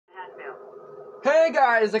Hey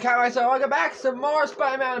guys, the Cowboy, so welcome back to some more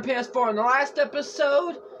Spider-Man PS4. In the last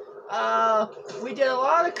episode, we did a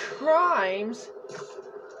lot of crimes,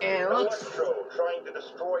 and it looks... Electro trying to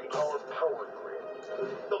destroy our power grid.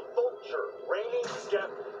 The Vulture raining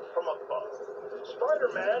death from above.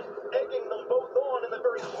 Spider-Man egging them both on in the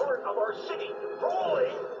very heart of our city,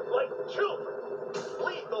 brawling like children.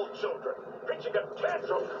 Lethal children, pitching a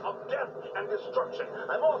tantrum of death and destruction.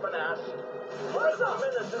 I'm often asked, why do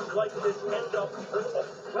menaces like this end up...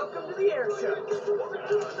 Welcome to the air show.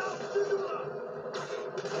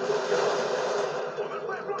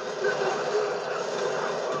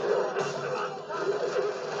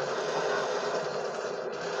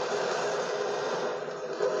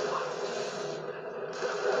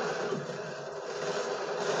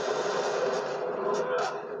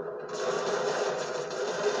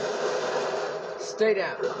 Stay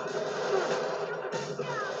down.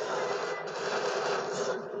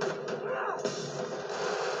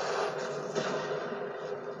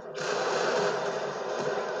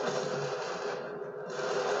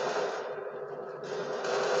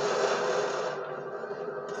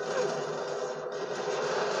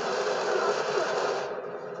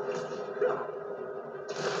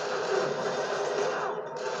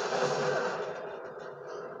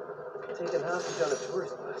 Taking hostage on a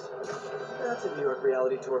tourist bus. That's a New York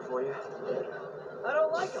reality tour for you. I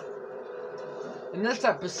don't like them. In this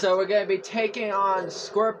episode, we're going to be taking on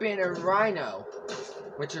Scorpion and Rhino,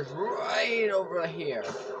 which is right over here.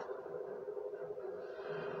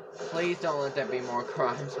 Please don't let there be more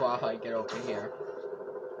crimes while I get over here.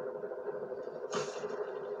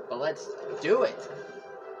 But let's do it.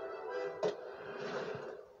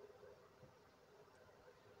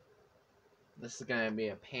 This is going to be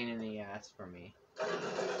a pain in the ass for me.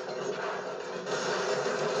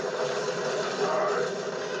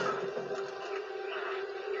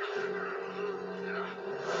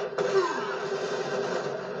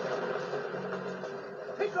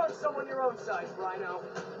 Pick on someone your own size, Rhino.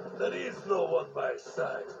 There is no one my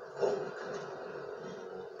size.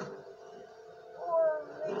 Or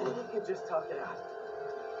maybe we could just talk it out.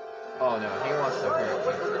 Oh no, he wants to Rhino, hurt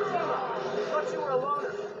what's me. the team up? Thought you were a loner.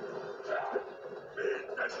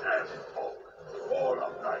 All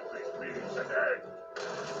of nightmares means an end.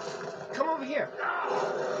 Come over here.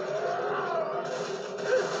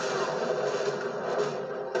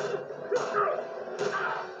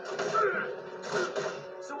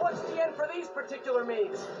 So what's the end for these particular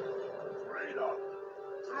means? Freedom.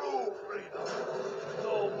 True freedom.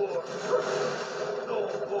 No more. No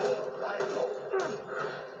more.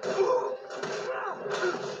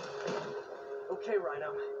 Okay, Rhino.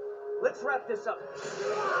 Let's wrap this up.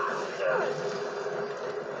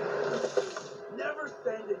 Never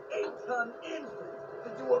send an 8-ton infant to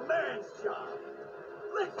do a man's job.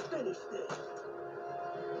 Let's finish this.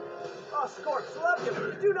 Oh, Scorps, love you, but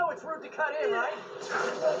you do know it's rude to cut in, right?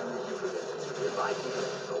 What would you do if I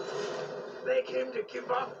didn't know? Beg him to give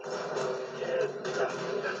up? Yes, that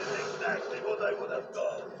is exactly what I would have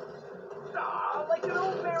done. Ah, like an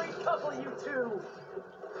old married couple, you two.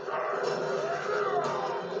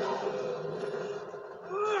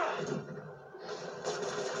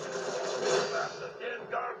 Again,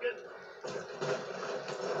 Gargan.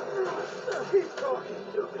 Keep talking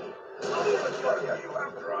to me. I'll even target you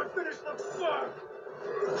after I finish the fun.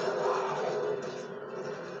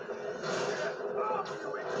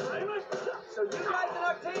 So you guys in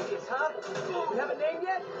Octavius, huh? You have a name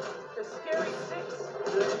yet? The Scary Six?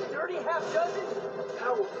 The Dirty Half Dozen?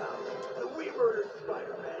 How about the we murdered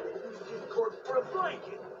Spider-Man and used his corpse for a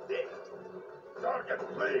blanket instead? Target,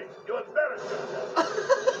 please. You embarrass yourself.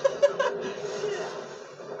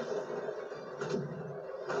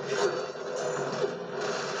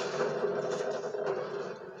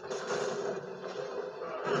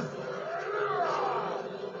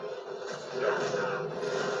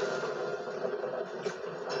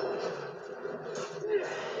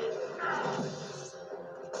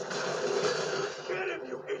 Get him,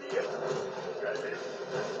 you idiot! Get him!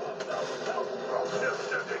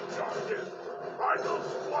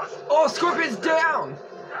 Oh, Scorpion's down!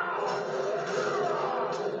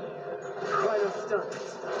 Rhino's stunned.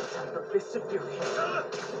 Time for Fists of Fury.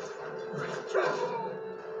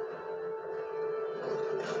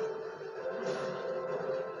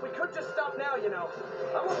 We could just stop now, you know.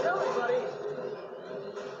 I won't tell anybody.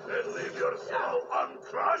 Then leave your soul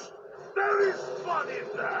uncrushed? There is fun in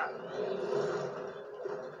that!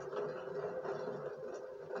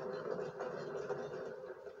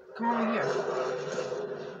 Come over here.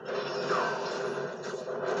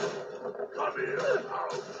 Come here, now.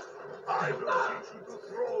 I will teach you to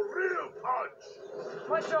throw real punch.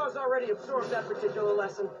 My jaw's already absorbed that particular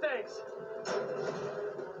lesson. Thanks.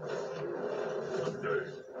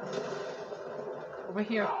 Over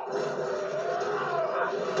here.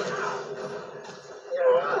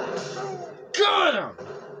 Got him!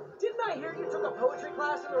 Didn't I hear you took a poetry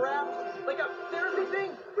class in the raft? Like a therapy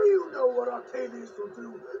thing? Do you know what Octavius will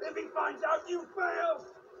do if he finds out you failed?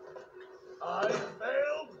 I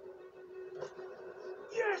failed?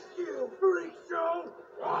 Yes, you freak show!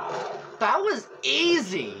 That was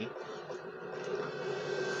easy!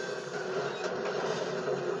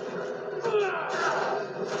 A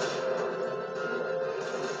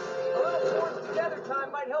little forced together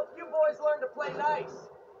time might help you boys learn to play nice.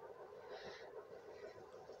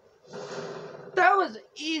 That was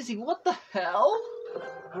easy, what the hell?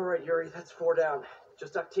 Alright, Yuri, that's 4 down.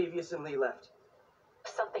 Just Octavius and Lee left.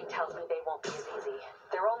 Something tells me they won't be as easy.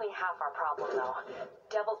 They're only half our problem, though.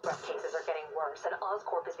 Devil's Breath cases are getting worse, and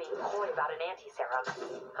Oscorp is being coy about an anti-serum.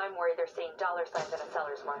 I'm worried they're seeing dollar signs in a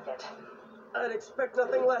seller's market. I'd expect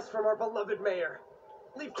nothing less from our beloved mayor.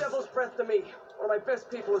 Leave Devil's Breath to me. One of my best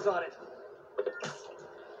people is on it.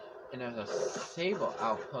 And there's a Sable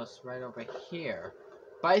outpost right over here.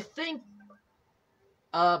 But I think,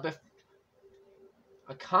 a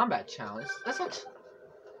combat challenge, that's not...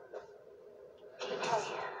 Hey,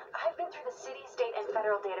 I've been through the city, state, and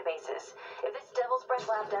federal databases. If this Devil's Breath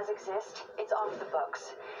lab does exist, it's off the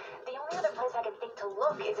books. The only other place I can think to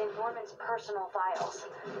look is in Norman's personal files.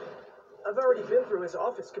 I've already been through his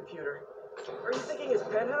office computer. Are you thinking his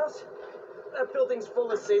penthouse? That building's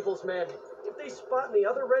full of Sables, man. If they spot me,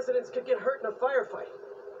 other residents could get hurt in a firefight.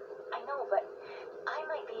 I know, but I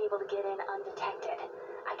might be able to get in undetected.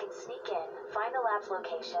 I can sneak in, find the lab's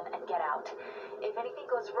location, and get out. If anything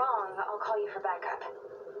goes wrong, I'll call you for backup.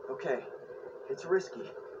 Okay. It's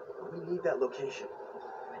risky, but we need that location.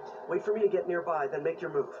 Wait for me to get nearby, then make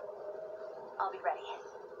your move. I'll be ready.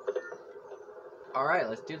 Alright,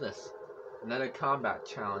 let's do this. Another combat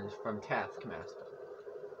challenge from Taskmaster.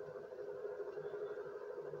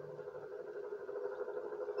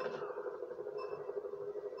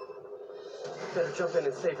 Better jump in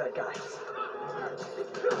and save that guy.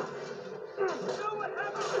 You know what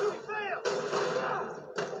happens when you fail?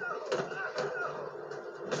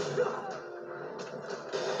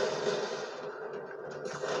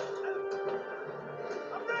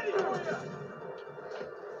 I'm ready for you!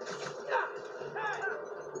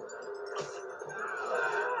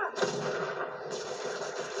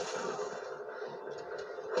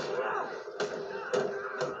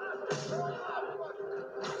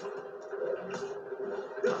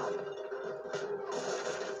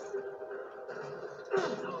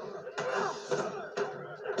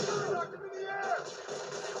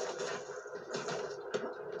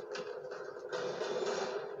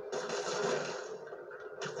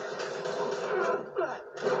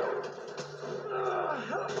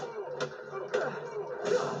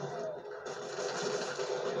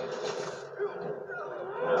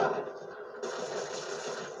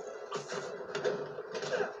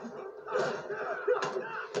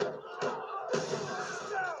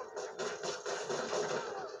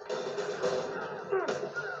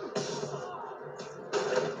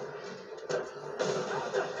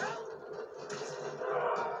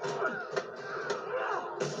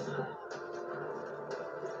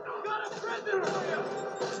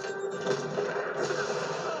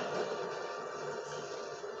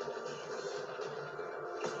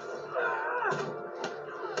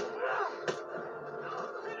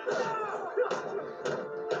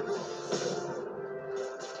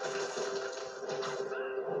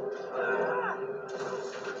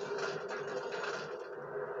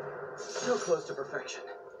 So close to perfection.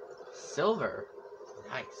 Silver?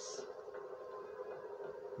 Nice.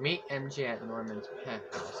 Meet MJ at Norman's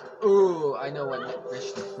penthouse. Ooh, I know what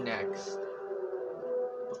mission's next.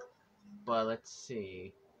 But let's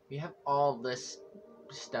see. We have all this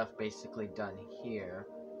stuff basically done here.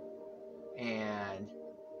 And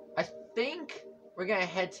I think we're gonna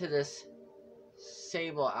head to this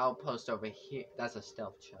Sable outpost over here. That's a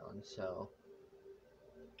stealth challenge, so...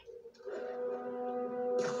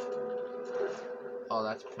 Oh,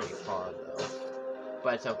 that's pretty far, though.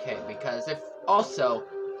 But it's okay, because if... Also,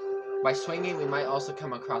 by swinging, we might also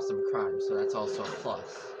come across some crimes, so that's also a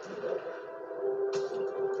plus.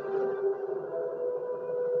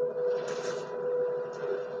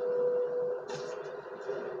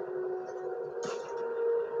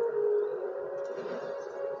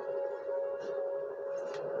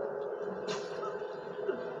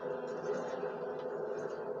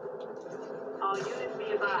 All units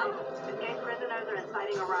be advised. Escaped prisoners are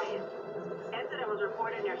inciting a riot. Incident was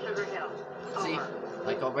reported near Sugar Hill. See? Over.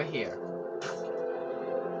 Like over here.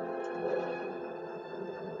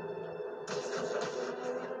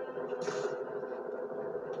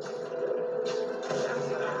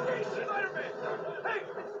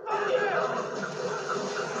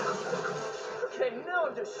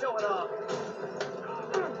 going off.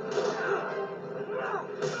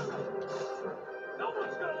 No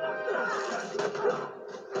one's gonna want that.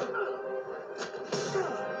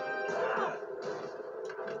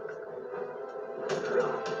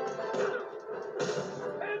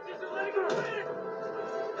 Pansies are letting him in.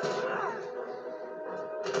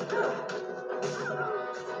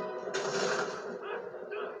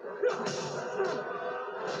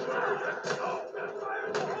 Fire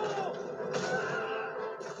in the hole.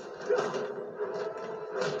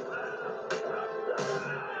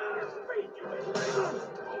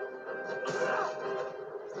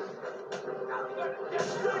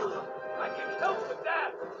 I can help with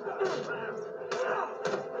that.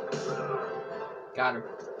 Got him.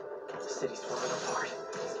 The city's falling apart.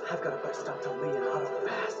 I've got to put a stop to Lee and Otto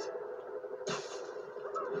fast.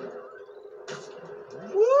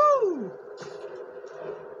 Woo!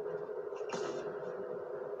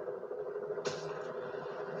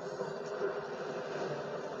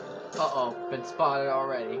 Uh-oh, been spotted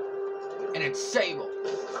already. And it's Sable.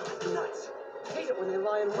 Nuts. Hate it when they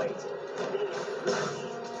lie in wait.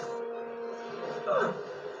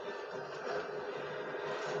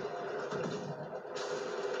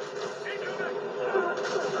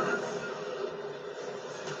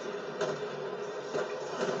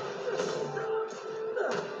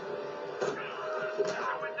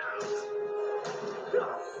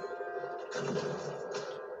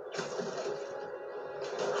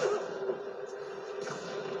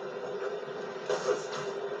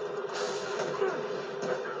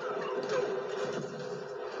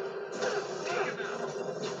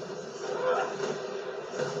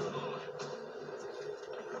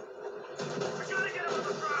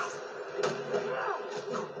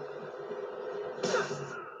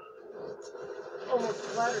 Almost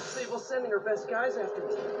flattered Sable sending her best guys after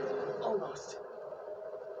me. Almost.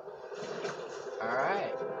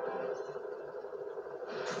 Alright.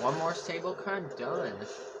 One more Sable crime done.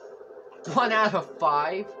 1 out of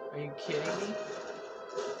 5? Are you kidding me?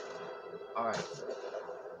 Alright.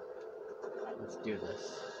 Let's do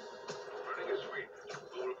this.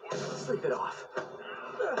 Sleep it off.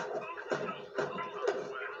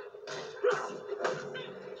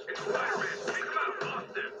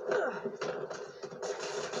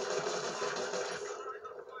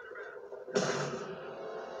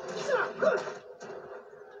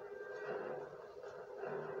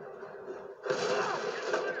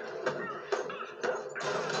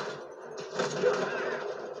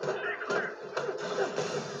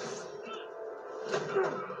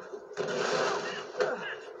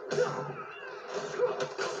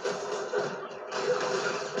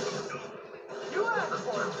 You asked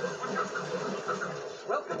for it.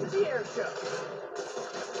 Welcome to the air show.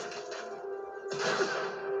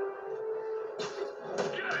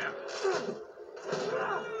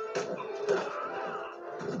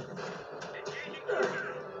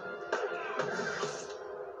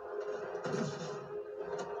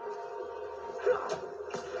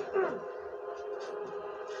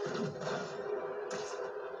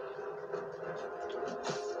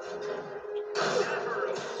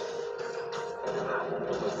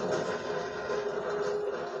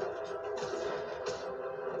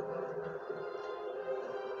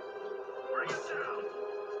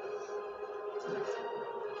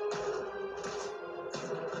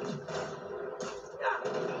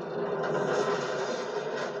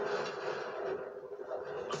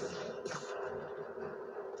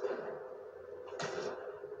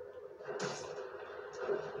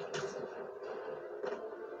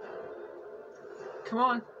 Come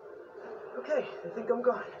on. Okay, I think I'm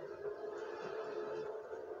gone.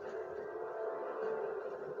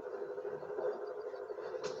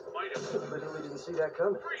 Literally didn't see that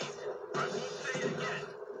coming. I won't say it again.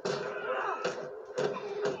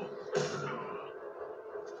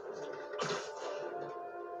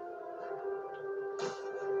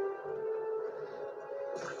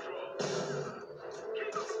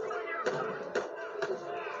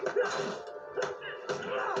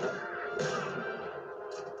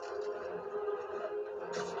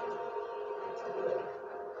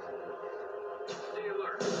 Stay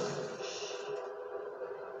alert.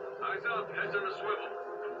 Eyes up, heads on a swivel.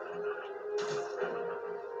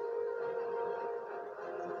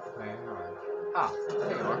 Where are you? Ah,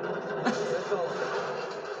 there you are. That's all.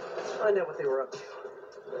 Let's find out what they were up to.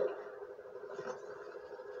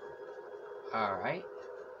 Alright.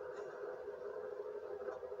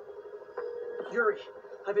 Yuri,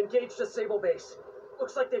 I've engaged a Sable base.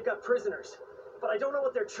 Looks like they've got prisoners. But I don't know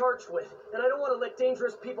what they're charged with, and I don't want to let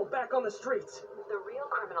dangerous people back on the streets. The real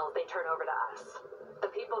criminals they turn over to us. The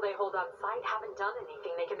people they hold on site haven't done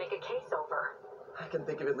anything they can make a case over. I can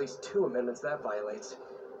think of at least 2 amendments that violates.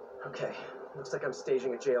 Okay, looks like I'm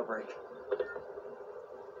staging a jailbreak.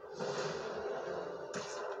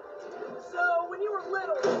 So, when you were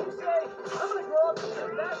little, did you say, I'm gonna grow up and be a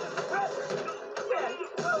fascist oppressor? Yeah, you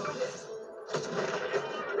totally did.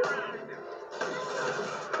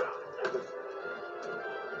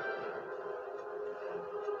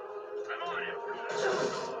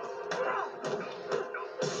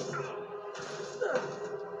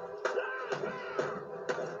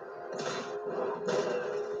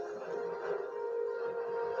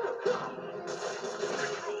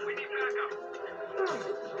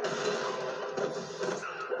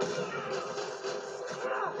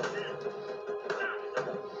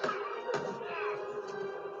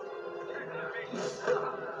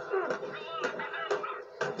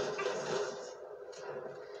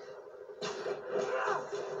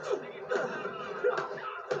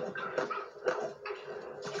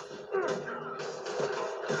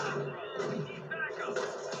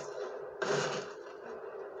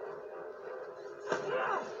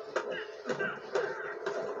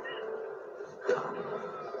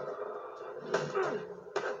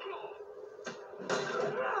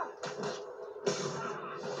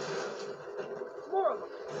 More of them.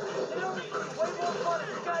 You know, it's way more fun if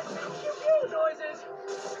you guys make pew-pew noises.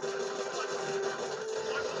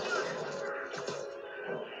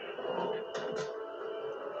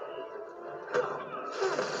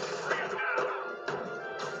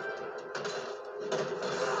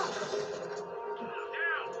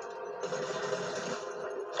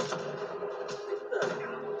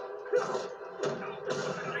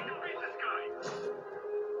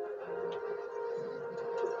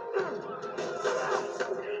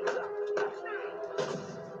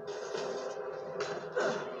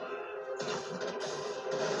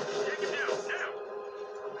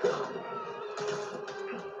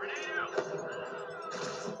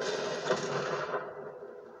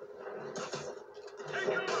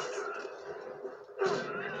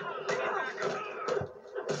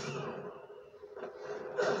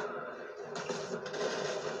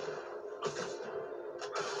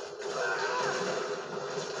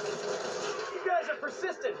 You guys are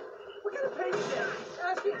persistent. What kind of payday?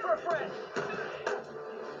 Asking for a friend.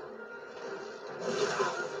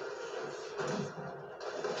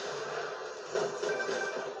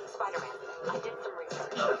 Spider-Man, I did some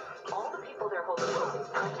research. All the people they're holding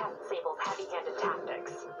protest Sable's heavy-handed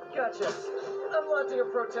tactics. Gotcha. I'm launching a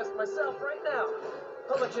protest myself right now.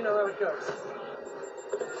 I'll let you know how it goes.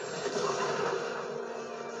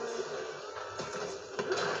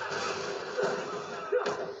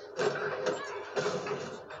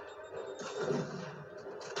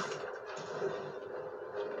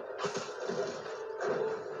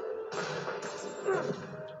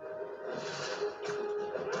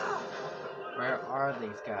 Where are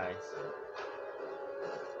these guys?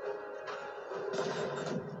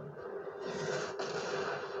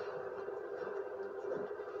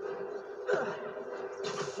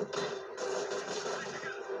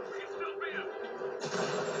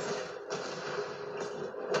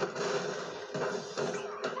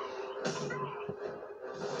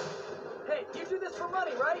 Hey, you do this for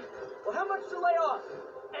money, right? Well, how much to lay off?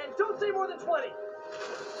 And don't say more than 20.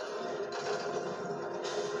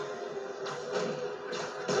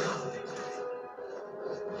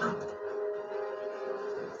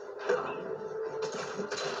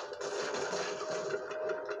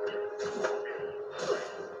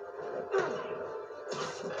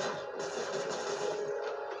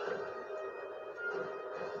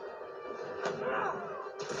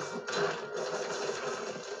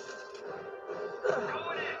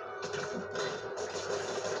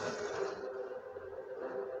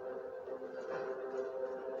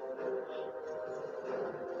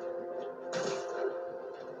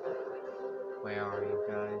 Where are you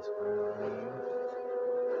guys? Where are you?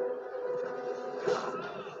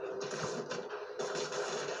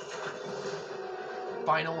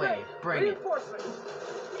 Final wave. Bring it. Reinforcements.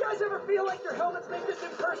 You guys ever feel like your helmets make this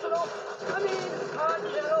impersonal? I mean, hot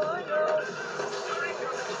kettle, I know.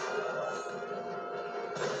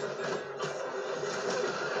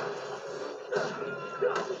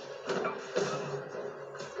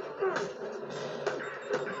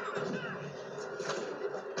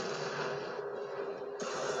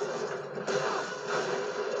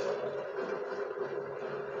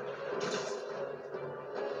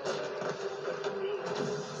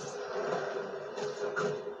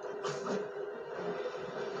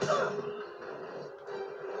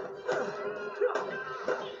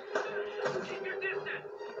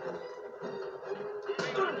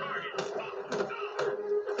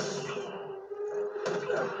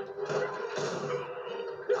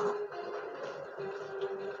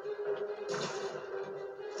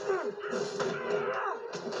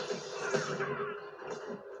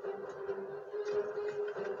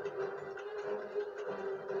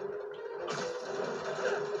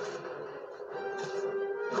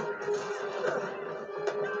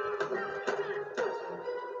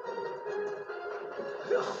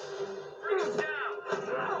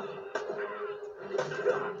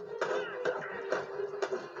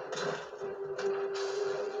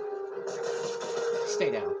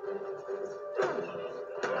 stay down.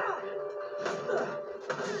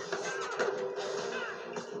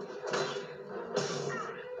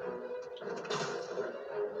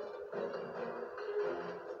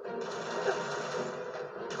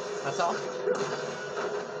 That's all.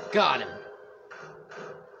 Got him.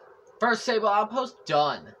 First Sable outpost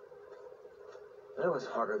done. That was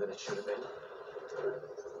harder than it should have been.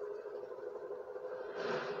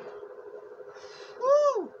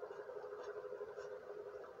 Woo!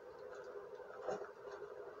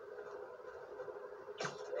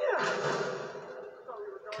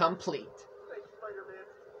 Complete. Thanks, Spider-Man.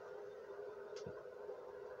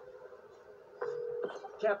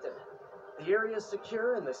 Captain, the area's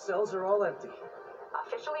secure and the cells are all empty.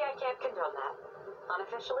 Officially, I can't condone that.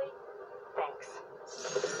 Unofficially, thanks.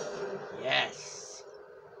 Yes.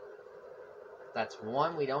 That's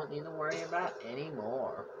one we don't need to worry about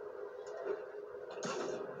anymore.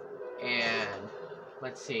 And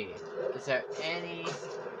let's see. Is there any...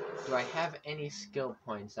 Do I have any skill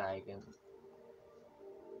points that I can...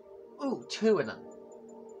 Ooh, 2 of them.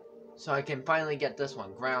 So I can finally get this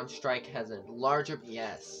one. Ground Strike has a larger...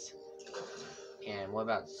 Yes. And what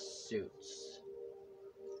about suits?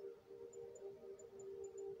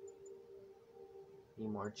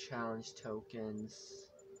 Need more challenge tokens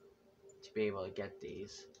to be able to get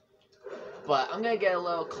these. But I'm gonna get a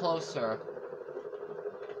little closer.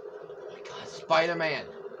 Oh my god, Spider-Man!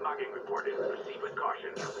 Logging reported. Proceed with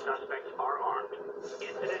caution. Suspects are armed.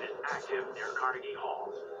 Incident is active near Carnegie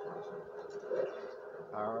Hall.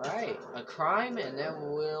 Alright, a crime and then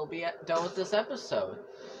we'll be done with this episode.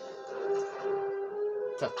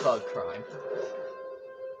 It's a thug crime.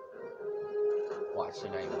 Watch,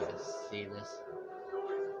 you're not even gonna see this.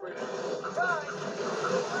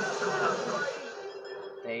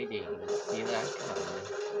 They didn't even see that coming.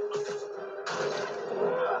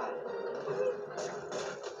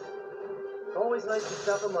 Always nice to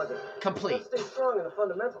stop a mugger. Complete. Let's stay strong in the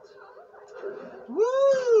fundamentals.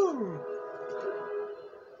 Woo!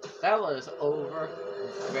 That was over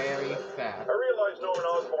very fast. I realize Norman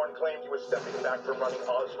Osborn claimed he was stepping back from running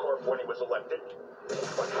Oscorp when he was elected.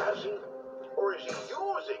 But has he? Or is he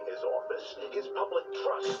using his office, his public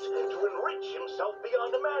trust, to enrich himself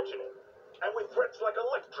beyond imagining? And with threats like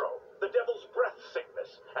Electro, the Devil's Breath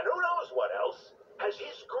sickness, and who knows what else, has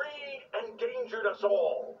his greed endangered us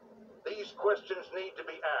all? These questions need to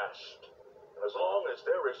be asked. And as long as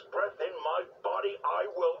there is breath in my body, I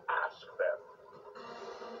will ask them.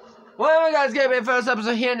 Well, you guys, gonna be the first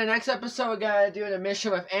episode here. In the next episode, we're gonna do the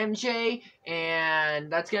mission with MJ,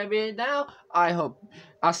 and that's gonna be it now.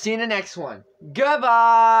 I'll see you in the next one.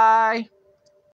 Goodbye!